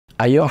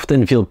I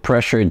often feel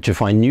pressured to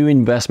find new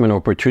investment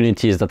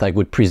opportunities that I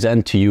could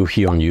present to you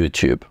here on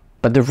YouTube.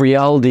 But the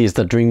reality is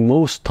that during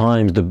most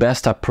times, the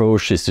best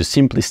approach is to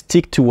simply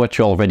stick to what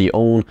you already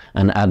own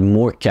and add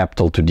more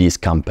capital to these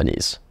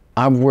companies.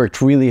 I've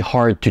worked really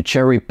hard to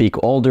cherry pick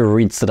all the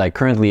REITs that I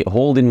currently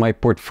hold in my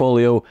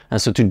portfolio,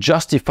 and so to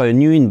justify a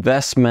new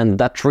investment,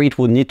 that REIT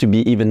would need to be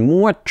even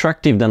more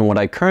attractive than what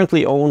I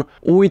currently own,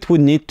 or it would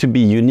need to be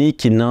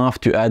unique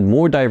enough to add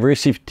more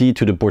diversity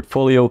to the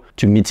portfolio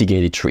to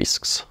mitigate its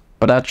risks.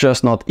 But that's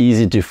just not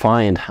easy to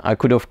find. I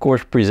could of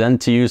course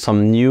present to you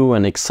some new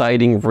and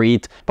exciting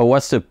REIT, but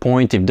what's the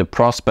point if the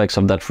prospects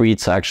of that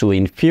REIT are actually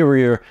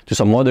inferior to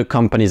some other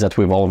companies that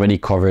we've already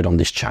covered on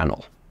this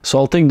channel? So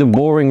I'll take the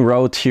boring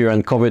route here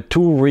and cover two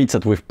REITs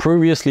that we've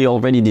previously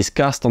already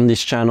discussed on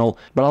this channel,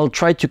 but I'll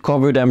try to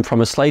cover them from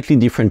a slightly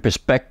different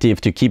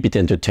perspective to keep it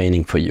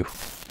entertaining for you.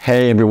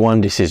 Hey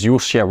everyone, this is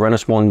Jussi. I run a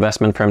small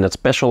investment firm that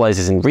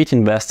specializes in REIT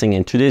investing,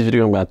 and in today's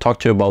video I'm going to talk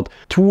to you about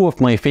two of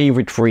my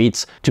favorite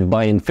REITs to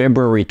buy in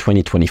February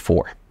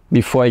 2024.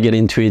 Before I get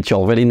into it, you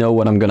already know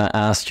what I'm going to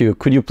ask you.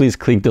 Could you please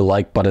click the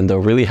like button? That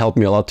will really help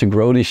me a lot to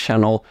grow this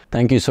channel.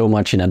 Thank you so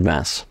much in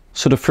advance.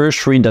 So the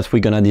first REIT that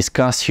we're going to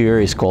discuss here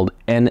is called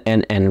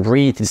NNN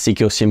REIT. Its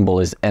ticker symbol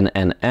is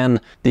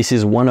NNN. This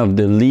is one of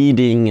the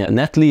leading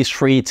net lease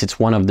REITs. It's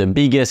one of the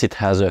biggest. It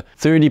has a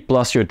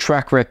 30+ year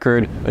track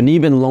record, an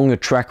even longer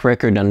track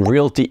record than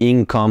Realty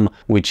Income,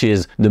 which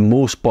is the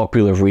most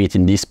popular REIT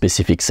in this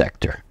specific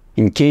sector.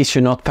 In case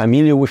you're not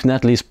familiar with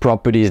net lease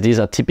properties, these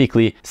are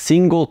typically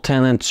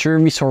single-tenant,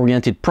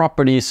 service-oriented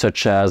properties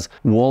such as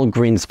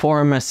Walgreens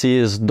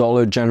pharmacies,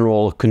 Dollar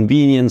General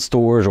convenience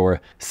stores, or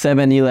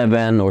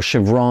 7-Eleven or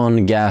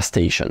Chevron gas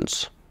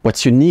stations.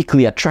 What's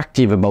uniquely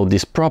attractive about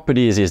these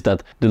properties is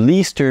that the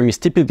lease term is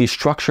typically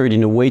structured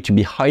in a way to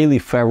be highly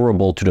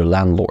favorable to the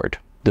landlord.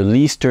 The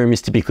lease term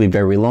is typically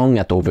very long,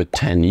 at over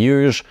 10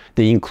 years.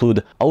 They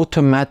include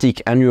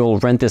automatic annual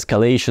rent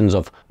escalations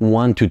of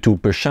 1 to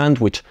 2%,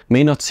 which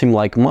may not seem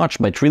like much,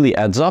 but it really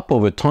adds up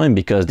over time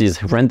because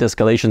these rent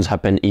escalations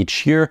happen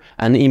each year.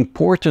 And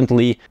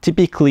importantly,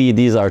 typically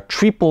these are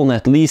triple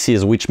net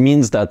leases, which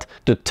means that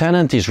the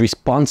tenant is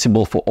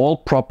responsible for all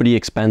property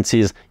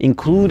expenses,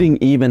 including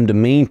even the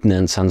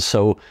maintenance. And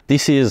so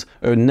this is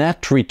a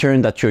net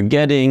return that you're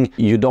getting.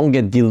 You don't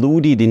get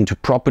diluted into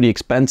property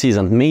expenses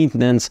and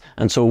maintenance.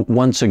 And so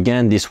once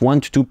again, this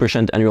 1 to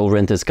 2% annual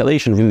rent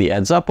escalation really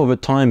adds up over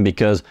time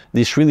because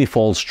this really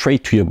falls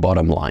straight to your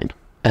bottom line.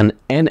 And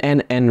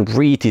NNN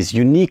REIT is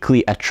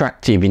uniquely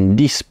attractive in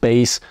this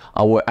space.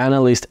 Our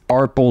analyst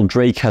Paul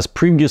Drake has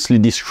previously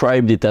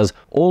described it as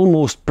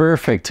almost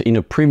perfect in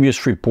a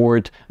previous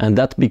report, and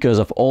that's because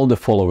of all the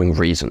following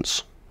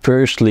reasons.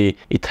 Firstly,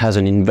 it has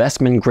an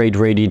investment grade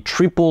rated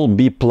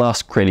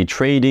BBB+ credit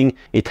rating.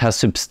 It has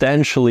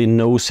substantially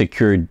no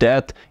secured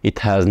debt. It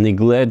has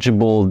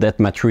negligible debt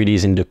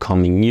maturities in the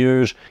coming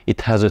years.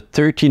 It has a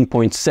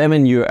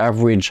 13.7 year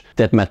average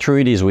debt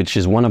maturities, which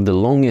is one of the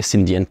longest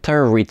in the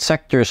entire REIT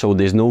sector, so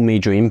there's no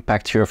major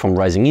impact here from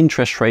rising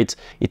interest rates.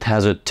 It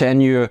has a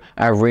 10-year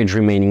average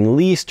remaining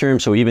lease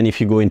term, so even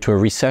if you go into a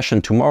recession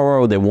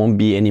tomorrow, there won't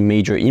be any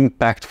major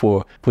impact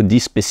for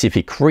this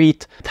specific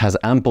REIT. It has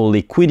ample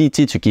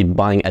liquidity to keep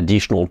buying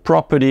additional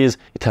properties.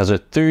 It has a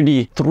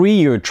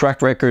 33-year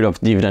track record of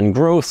dividend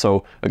growth.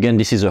 So again,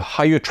 this is a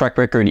higher track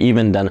record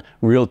even than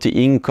Realty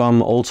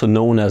Income, also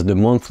known as the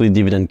monthly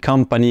dividend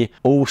company,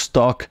 O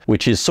stock,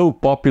 which is so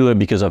popular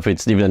because of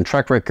its dividend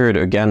track record.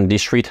 Again,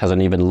 this REIT has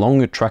an even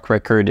longer track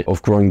record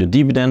of growing the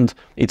dividend.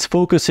 It's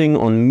focusing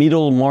on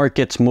middle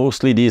markets.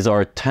 Mostly these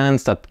are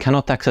tenants that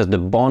cannot access the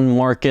bond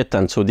market,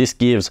 and so this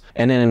gives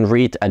NNN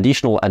REIT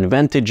additional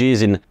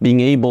advantages in being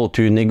able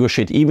to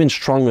negotiate even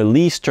stronger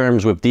lease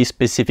terms with these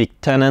specific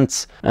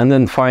tenants. And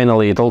then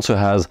finally, it also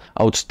has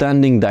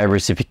outstanding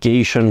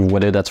diversification,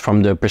 whether that's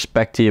from the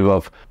perspective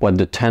of what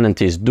the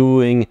tenant is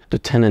doing, the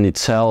tenant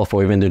itself,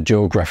 or even the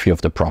geography of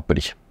the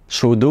property.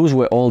 So those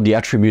were all the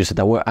attributes that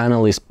our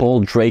analyst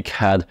Paul Drake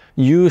had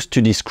used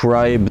to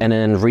describe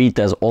NNN REIT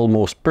as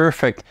almost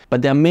perfect,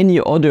 but there are many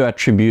other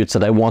attributes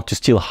that I want to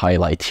still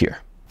highlight here.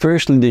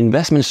 Firstly, the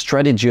investment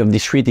strategy of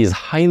this REIT is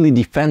highly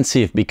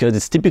defensive because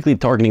it's typically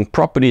targeting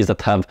properties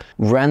that have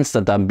rents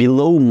that are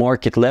below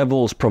market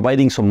levels,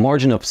 providing some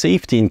margin of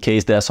safety in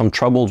case there are some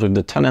troubles with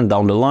the tenant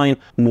down the line.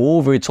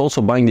 Moreover, it's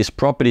also buying these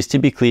properties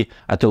typically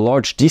at a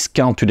large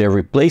discount to their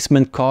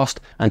replacement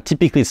cost, and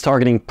typically it's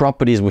targeting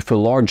properties with a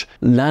large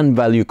land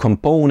value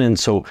component.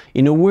 So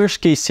in a worst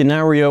case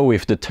scenario,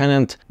 if the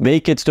tenant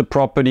vacates the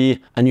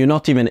property and you're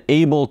not even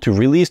able to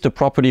release the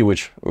property,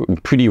 which is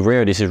pretty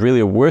rare, this is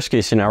really a worst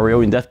case scenario.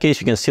 In that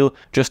case, you can still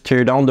just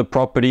tear down the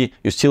property.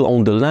 You still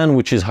own the land,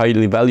 which is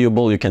highly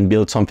valuable. You can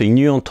build something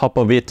new on top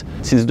of it.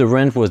 Since the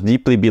rent was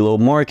deeply below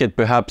market,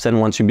 perhaps then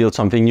once you build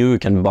something new, you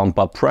can bump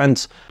up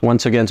rents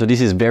once again. So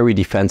this is very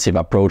defensive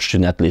approach to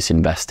net lease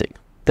investing.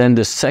 Then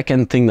the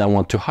second thing that I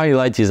want to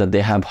highlight is that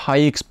they have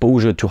high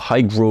exposure to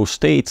high growth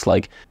states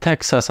like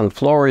Texas and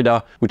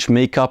Florida, which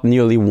make up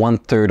nearly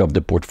 1/3 of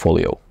the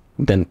portfolio.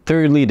 Then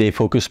thirdly, they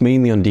focus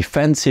mainly on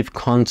defensive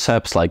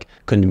concepts like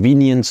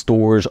convenience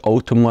stores,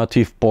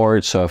 automotive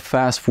parts,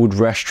 fast food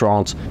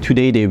restaurants.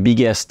 Today, their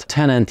biggest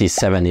tenant is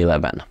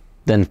 7-Eleven.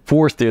 Then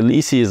fourth, their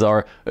leases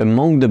are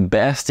among the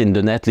best in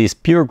the net lease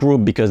peer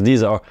group because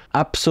these are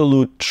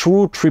absolute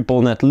true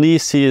triple net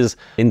leases.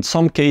 In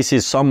some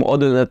cases, some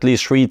other net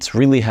lease REITs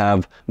really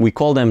have, we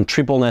call them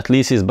triple net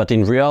leases, but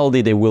in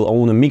reality, they will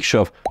own a mixture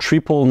of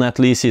triple net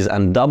leases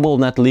and double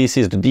net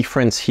leases. The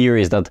difference here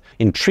is that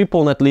in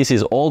triple net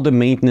leases, all the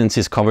maintenance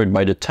is covered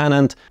by the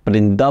tenant, but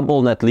in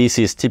double net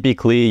leases,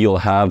 typically you'll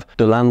have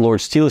the landlord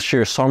still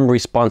share some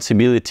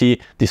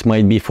responsibility. This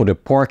might be for the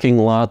parking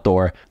lot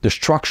or the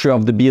structure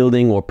of the building,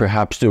 or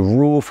perhaps the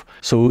roof.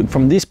 So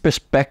from this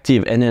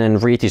perspective,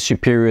 NNN REIT is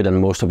superior than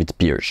most of its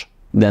peers.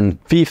 Then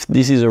fifth,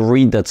 this is a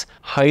REIT that's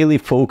highly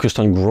focused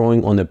on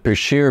growing on a per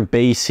share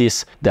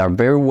basis. They are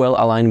very well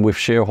aligned with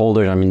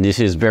shareholders. I mean, this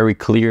is very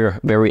clear,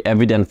 very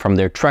evident from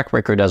their track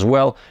record as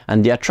well.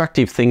 And the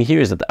attractive thing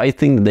here is that I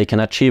think that they can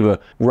achieve a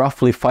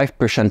roughly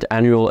 5%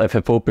 annual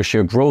FFO per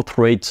share growth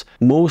rates,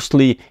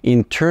 mostly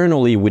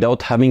internally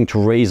without having to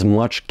raise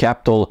much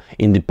capital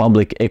in the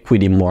public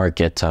equity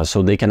market.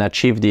 So they can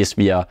achieve this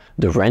via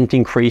the rent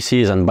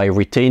increases and by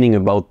retaining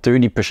about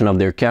 30% of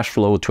their cash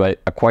flow to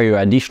acquire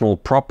additional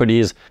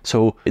properties.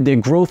 So their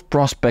growth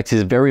prospects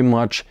is very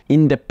much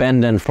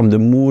independent from the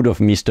mood of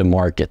Mr.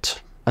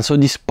 Market. And so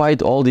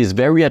despite all these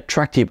very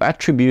attractive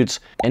attributes,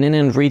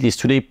 NNN REIT is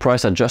today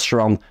priced at just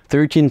around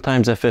 13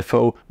 times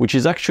FFO, which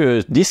is actually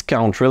a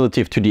discount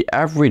relative to the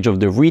average of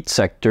the REIT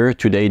sector.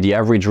 Today, the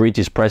average REIT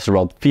is priced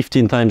around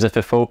 15 times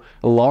FFO.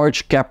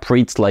 Large cap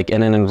REITs like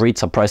NNN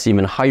REITs are priced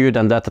even higher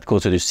than that,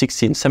 closer to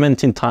 16,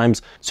 17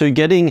 times. So you're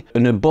getting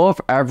an above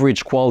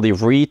average quality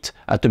REIT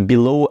at a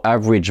below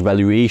average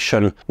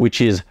valuation,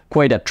 which is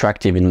quite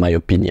attractive in my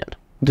opinion.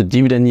 The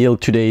dividend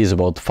yield today is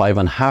about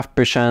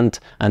 5.5%,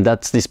 and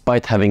that's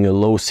despite having a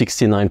low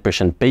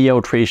 69%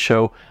 payout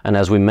ratio. And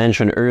as we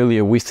mentioned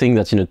earlier, we think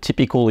that in a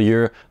typical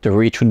year, the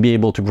REIT should be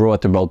able to grow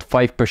at about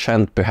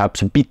 5%,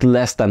 perhaps a bit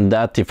less than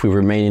that if we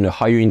remain in a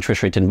higher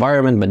interest rate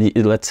environment.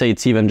 But let's say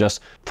it's even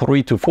just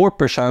 3 to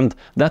 4%,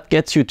 that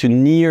gets you to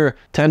near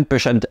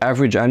 10%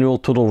 average annual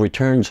total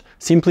returns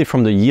simply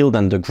from the yield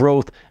and the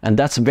growth. And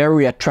that's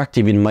very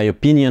attractive in my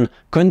opinion,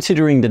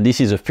 considering that this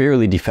is a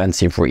fairly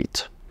defensive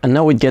REIT. And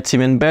now it gets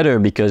even better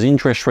because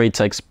interest rates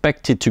are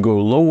expected to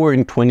go lower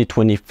in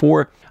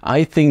 2024.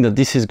 I think that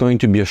this is going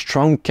to be a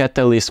strong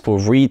catalyst for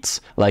REITs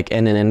like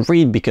NNN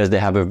REIT because they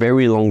have a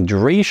very long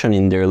duration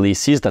in their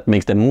leases that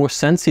makes them more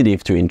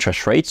sensitive to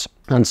interest rates.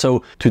 And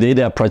so today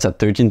they are priced at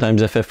 13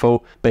 times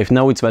FFO, but if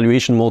now its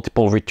valuation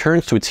multiple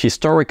returns to its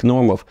historic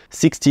norm of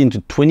 16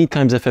 to 20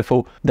 times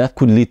FFO, that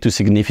could lead to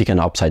significant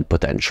upside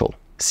potential.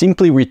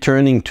 Simply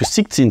returning to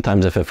 16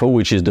 times FFO,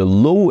 which is the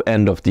low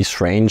end of this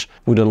range,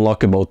 would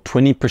unlock about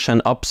 20%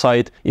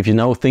 upside. If you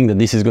now think that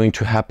this is going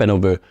to happen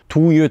over a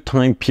 2-year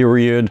time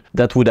period,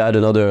 that would add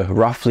another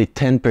roughly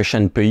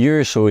 10% per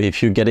year. So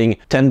if you're getting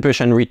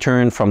 10%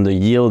 return from the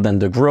yield and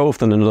the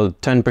growth and another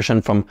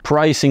 10% from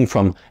pricing,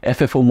 from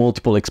FFO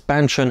multiple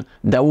expansion,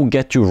 that will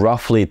get you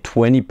roughly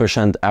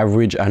 20%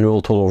 average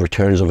annual total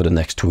returns over the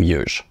next 2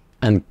 years.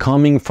 And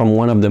coming from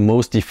one of the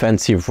most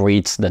defensive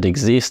REITs that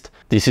exist,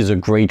 this is a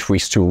great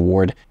risk to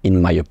reward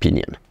in my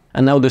opinion.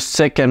 And now the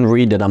second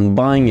REIT that I'm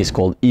buying is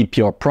called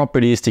EPR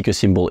Properties, ticker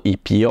symbol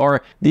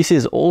EPR. This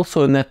is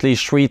also a net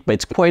lease REIT, but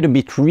it's quite a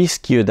bit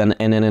riskier than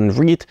NNN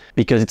REIT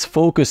because it's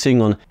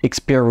focusing on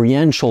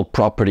experiential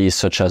properties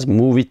such as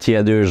movie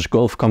theaters,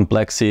 golf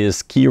complexes,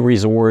 ski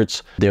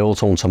resorts. They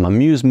also own some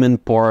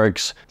amusement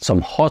parks, some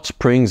hot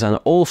springs, and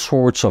all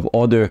sorts of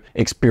other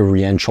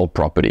experiential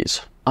properties.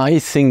 I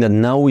think that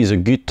now is a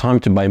good time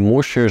to buy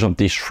more shares of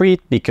this REIT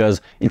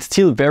because it's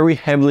still very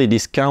heavily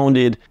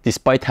discounted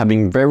despite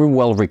having very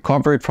well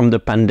recovered from the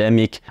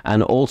pandemic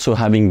and also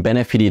having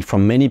benefited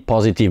from many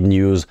positive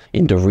news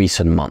in the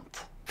recent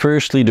month.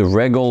 Firstly, the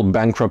Regal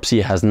bankruptcy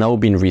has now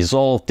been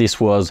resolved. This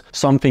was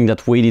something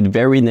that weighed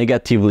very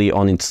negatively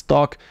on its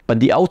stock,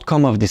 but the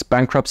outcome of this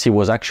bankruptcy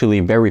was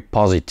actually very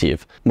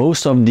positive.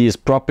 Most of these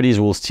properties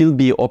will still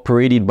be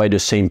operated by the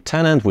same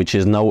tenant, which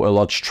is now a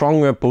lot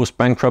stronger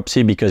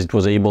post-bankruptcy because it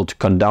was able to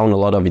cut down a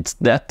lot of its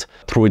debt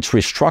through its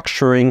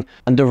restructuring.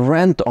 And the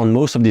rent on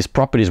most of these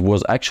properties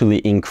was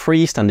actually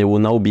increased, and they will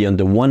now be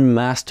under one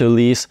master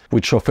lease,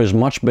 which offers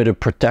much better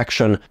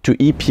protection to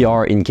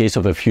EPR in case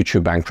of a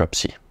future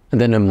bankruptcy. And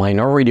then a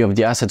minority of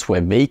the assets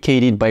were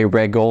vacated by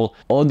Regal.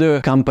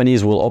 Other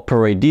companies will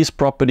operate these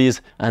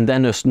properties, and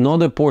then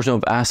another portion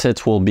of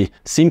assets will be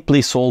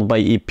simply sold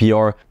by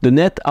EPR. The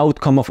net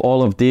outcome of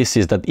all of this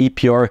is that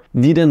EPR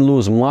didn't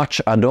lose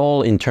much at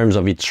all in terms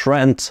of its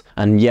rent,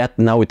 and yet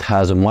now it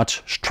has a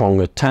much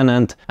stronger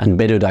tenant and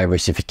better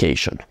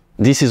diversification.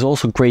 This is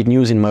also great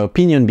news in my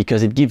opinion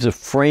because it gives a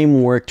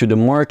framework to the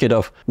market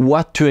of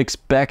what to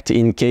expect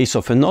in case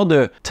of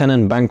another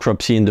tenant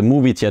bankruptcy in the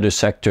movie theater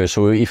sector.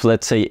 So if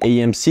let's say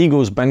AMC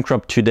goes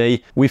bankrupt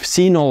today, we've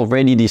seen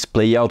already this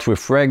play out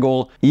with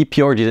Regal.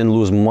 EPR didn't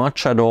lose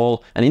much at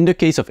all, and in the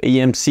case of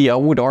AMC I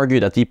would argue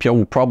that EPR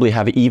will probably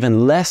have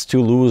even less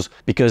to lose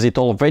because it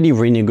already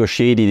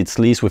renegotiated its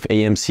lease with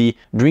AMC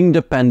during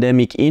the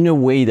pandemic in a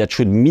way that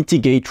should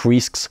mitigate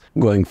risks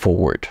going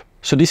forward.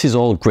 So this is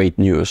all great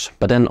news.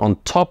 But then on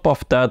top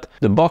of that,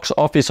 the box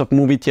office of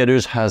movie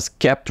theaters has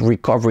kept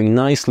recovering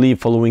nicely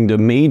following the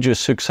major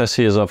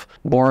successes of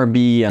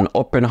Barbie and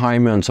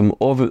Oppenheimer and some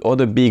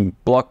other big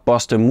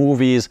blockbuster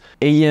movies.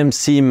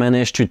 AMC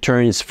managed to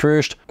turn its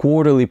first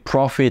quarterly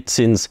profit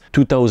since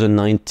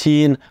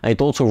 2019. And it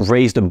also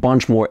raised a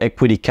bunch more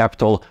equity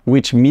capital,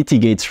 which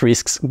mitigates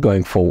risks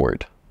going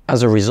forward.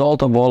 As a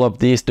result of all of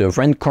this, the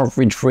rent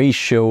coverage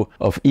ratio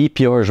of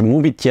EPR's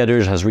movie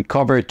theaters has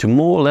recovered to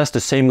more or less the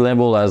same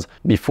level as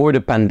before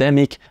the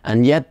pandemic,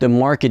 and yet the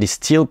market is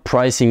still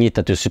pricing it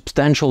at a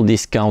substantial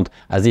discount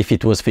as if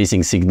it was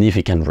facing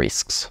significant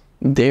risks.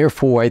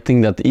 Therefore, I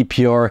think that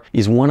EPR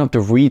is one of the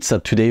REITs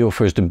that today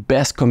offers the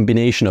best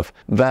combination of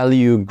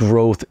value,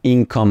 growth,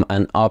 income,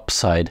 and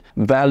upside.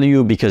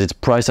 Value because it's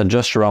priced at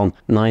just around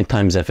 9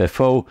 times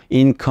FFO.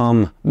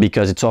 Income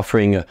because it's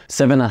offering a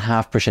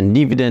 7.5%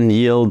 dividend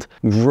yield.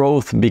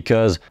 Growth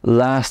because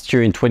last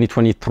year in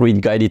 2023 it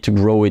guided to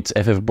grow its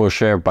FFO per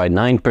share by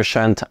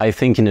 9%. I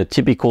think in a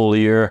typical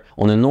year,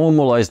 on a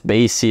normalized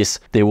basis,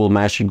 they will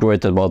manage to grow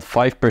it at about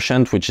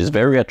 5%, which is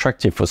very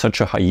attractive for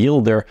such a high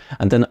yielder.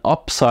 And then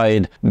upside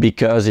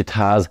because it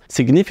has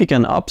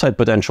significant upside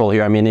potential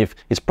here. I mean, if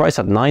it's priced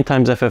at 9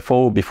 times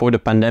FFO, before the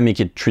pandemic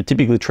it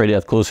typically traded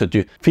at closer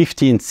to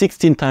 15,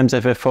 16 times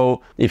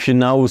FFO. If you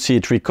now see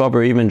it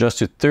recover even just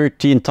to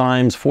 13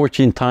 times,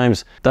 14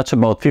 times, that's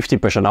about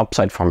 50%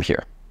 upside from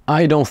here.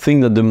 I don't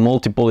think that the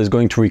multiple is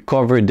going to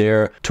recover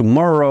there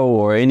tomorrow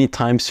or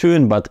anytime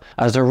soon, but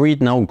as a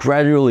REIT now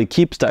gradually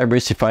keeps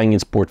diversifying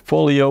its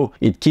portfolio,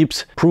 it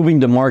keeps proving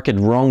the market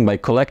wrong by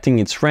collecting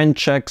its rent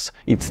checks,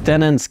 its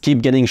tenants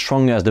keep getting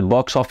stronger as the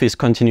box office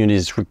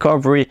continues its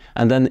recovery,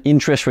 and then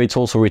interest rates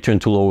also return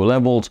to lower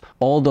levels.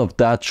 All of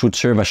that should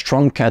serve as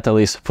strong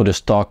catalyst for the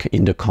stock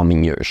in the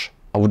coming years.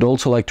 I would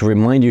also like to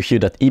remind you here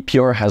that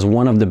EPR has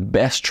one of the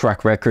best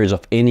track records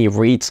of any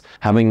REITs,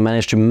 having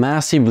managed to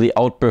massively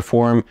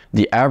outperform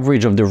the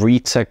average of the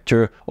REIT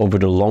sector over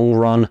the long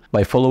run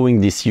by following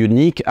this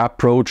unique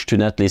approach to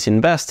net lease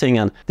investing.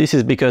 And this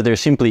is because there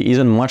simply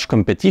isn't much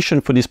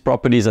competition for these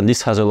properties, and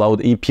this has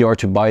allowed EPR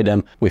to buy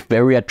them with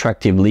very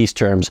attractive lease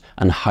terms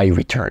and high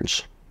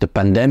returns. The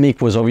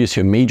pandemic was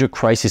obviously a major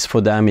crisis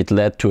for them. It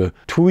led to a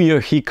 2-year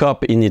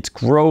hiccup in its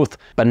growth,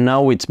 but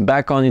now it's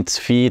back on its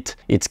feet.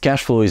 Its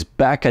cash flow is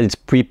back at its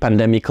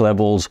pre-pandemic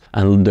levels,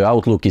 and the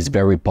outlook is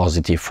very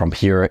positive from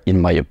here,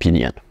 in my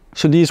opinion.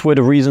 So these were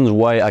the reasons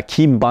why I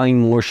keep buying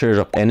more shares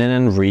of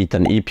NNN REIT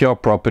and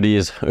EPR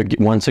properties.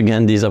 Once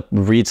again, these are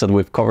REITs that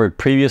we've covered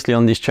previously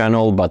on this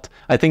channel, but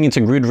I think it's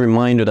a good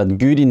reminder that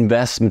good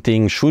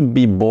investing should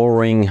be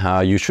boring.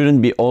 You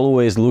shouldn't be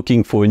always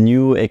looking for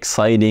new,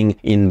 exciting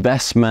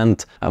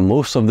investment.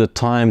 Most of the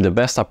time, the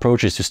best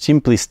approach is to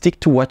simply stick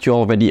to what you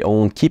already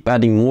own, keep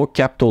adding more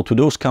capital to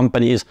those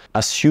companies,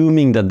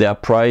 assuming that they are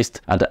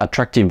priced at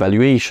attractive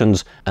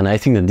valuations. And I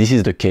think that this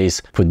is the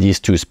case for these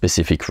two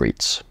specific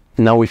REITs.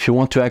 Now, if you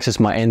want to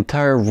access my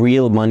entire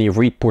real money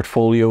REIT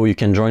portfolio, you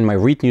can join my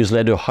REIT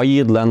newsletter, High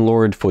Yield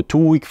Landlord, for a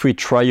 2-week free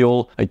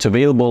trial. It's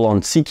available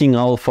on Seeking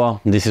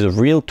Alpha. This is a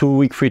real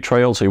 2-week free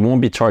trial, so you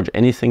won't be charged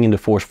anything in the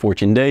first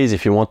 14 days.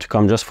 If you want to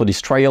come just for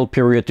this trial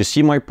period to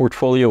see my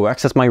portfolio,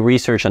 access my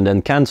research, and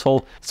then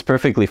cancel, it's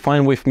perfectly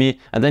fine with me.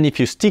 And then if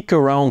you stick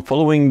around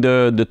following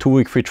the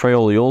 2-week free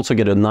trial, you also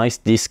get a nice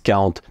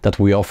discount that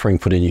we're offering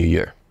for the new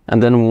year.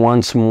 And then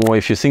once more,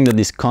 if you think that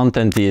this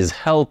content is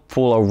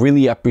helpful, I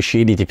really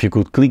appreciate it if you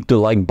could click the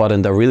like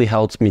button. That really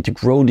helps me to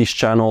grow this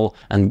channel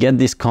and get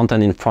this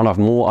content in front of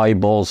more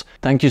eyeballs.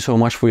 Thank you so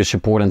much for your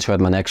support, and see you at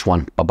my next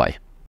one. Bye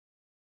bye.